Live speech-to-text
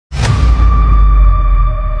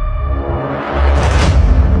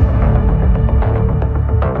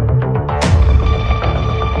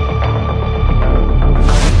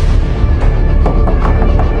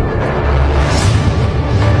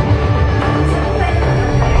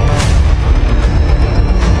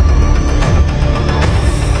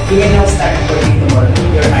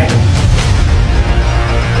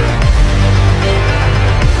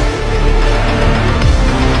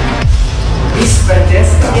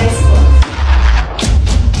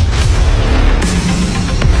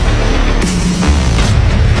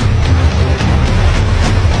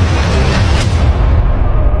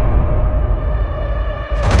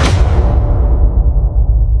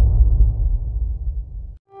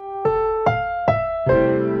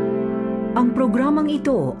Programang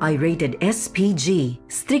ito ay rated SPG.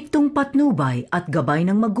 Striktong patnubay at gabay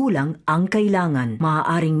ng magulang ang kailangan.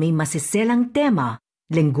 Maaaring may masiselang tema,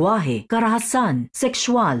 lengguwahe, karahasan,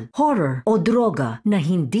 sexual, horror o droga na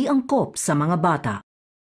hindi angkop sa mga bata.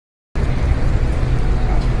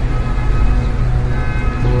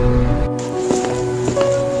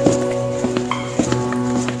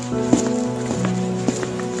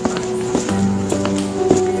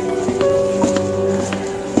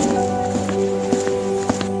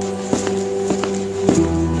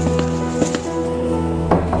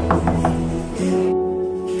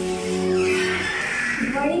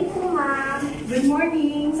 Good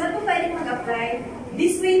morning. Saan po pwede mag-apply?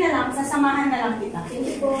 This way na lang, sasamahan na lang kita. Thank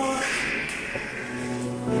you po.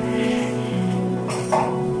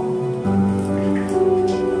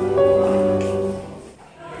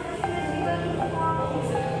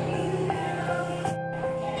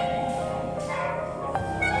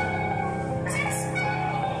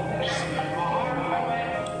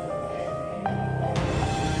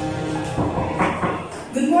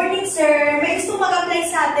 Good morning, sir. May gusto mag-apply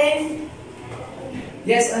sa atin?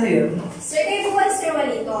 Yes, ano yun? Sir, kayo po ba Sir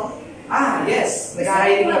Juanito? Ah, yes.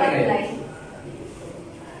 Nag-hiring kami ngayon.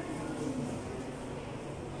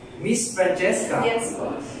 Miss Franchesca? Yes po.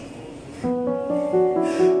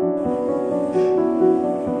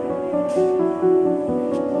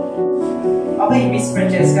 Okay, Miss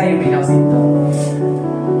Franchesca, you may now sit down.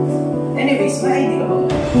 Anyways, may ID ka ba?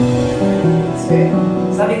 Sir,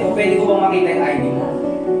 sabi ko, pwede ko bang makita yung ID mo?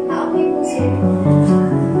 Okay po, sir.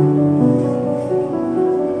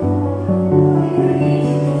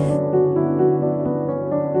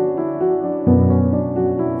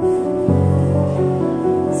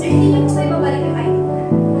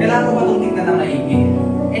 Kailangan ko ba itong tignan ng maigi?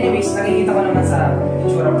 Anyways, nakikita ko naman sa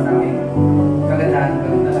itsura mo namin. Kagandahan ka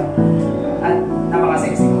na lang. At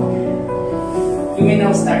napaka-sexy ko. You may now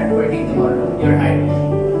start working tomorrow. You're hired.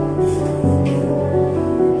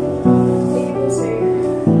 Thank you, sir.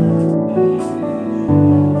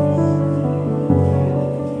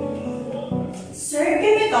 Sir,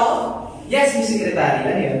 ganito? Yes, Miss Secretary.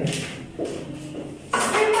 Ano yun?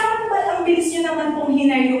 Sir, parang ba ang bilis nyo naman pong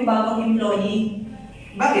hinire yung bagong employee?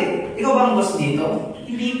 Bakit? Ikaw ba ang boss dito?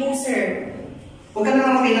 Hindi po, sir. Huwag ka na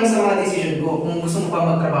lang makilang sa mga decision ko kung gusto mo pa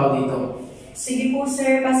magtrabaho dito. Sige po,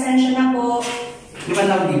 sir. Pasensya na po. Di ba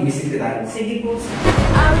now leave, Miss Secretary? Sige po, sir.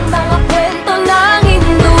 Ang mga kwento ng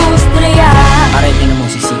industriya. Aray, tingnan mo,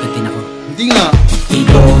 sisikatin ako. Hindi nga.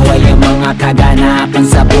 Ito ay ang mga kaganapan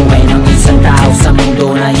sa buhay ng isang tao sa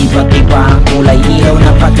mundo na iba't iba ang kulay. Ilaw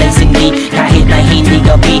na patay sindi kahit na hindi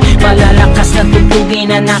gabi. Malalakas na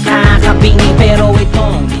tugtugin na nakakabingi, pero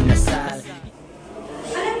itong dinasal.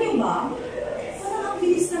 Alam niyo ba? Parang ang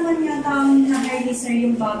bilis naman yata ang na-hire ni sir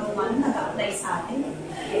yung bagong nag-apply sa atin.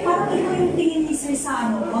 Parang ito yung tingin ni sir sa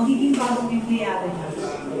magiging bagong empleyado niya.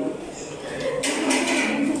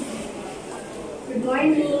 Good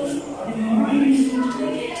morning. Good morning.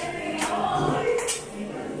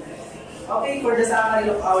 Okay, for the summary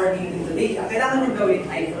of our meeting today, ang kailangan nyo gawin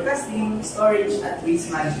ay forecasting, storage, at waste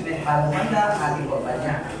management para gumanda ang ating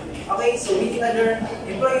kumpanya. Okay, so meeting adjourned.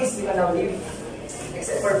 Employees, you can now leave.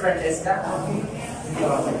 Except for Franchesca. Okay. Sige,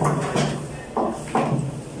 okay.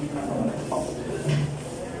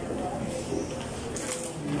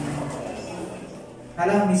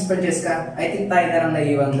 Alam, Miss Franchesca, I think tayo na lang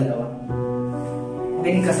naiiwang dalawa.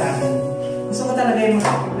 Makinig ka sa akin. Gusto ko talaga yung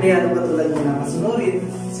mga empleyado katulad mo na masunurin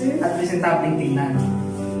at presentabling tingnan.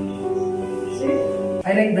 Sir?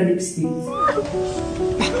 I like the lipstick.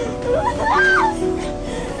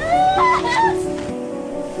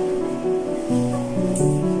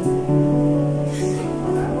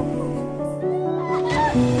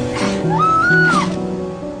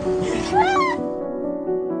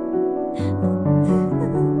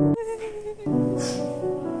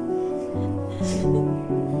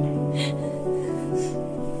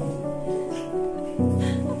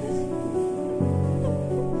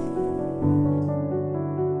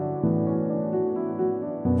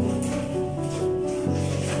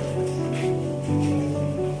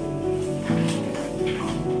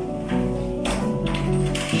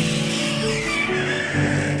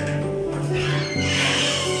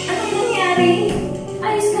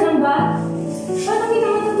 Ayos ka lang ba? Paano kita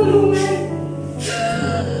matutulungan?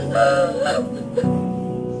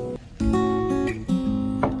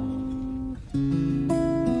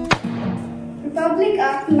 Republic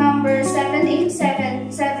Act Number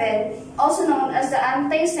 7877, also known as the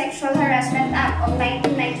Anti-Sexual Harassment Act of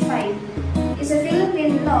 1995, is a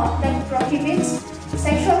Philippine law that prohibits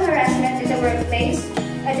sexual harassment in the workplace,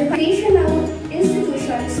 educational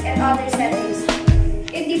institutions, and other settings.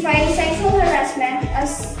 It defines sexual harassment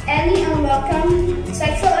as any unwelcome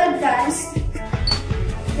sexual advance,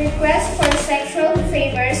 request for sexual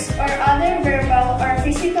favors, or other verbal or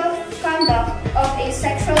physical conduct of a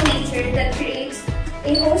sexual nature that creates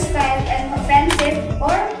a hostile and offensive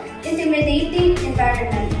or intimidating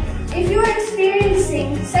environment. If you are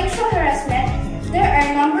experiencing sexual harassment, there are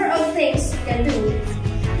a number of things you can do.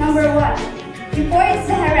 Number 1, report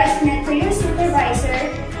the harassment to your supervisor,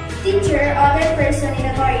 teacher, or other person in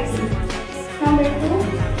authority. Number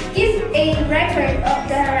 2, keep a record of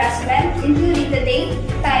the harassment, including the date,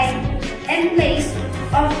 time, and place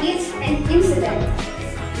of each incident.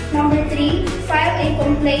 Number 3, file a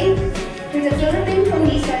complaint with the Philippine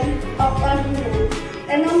Commission of On-Rule.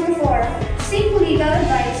 And number 4, seek legal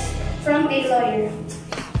advice from a lawyer.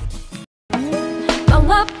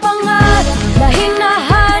 Mga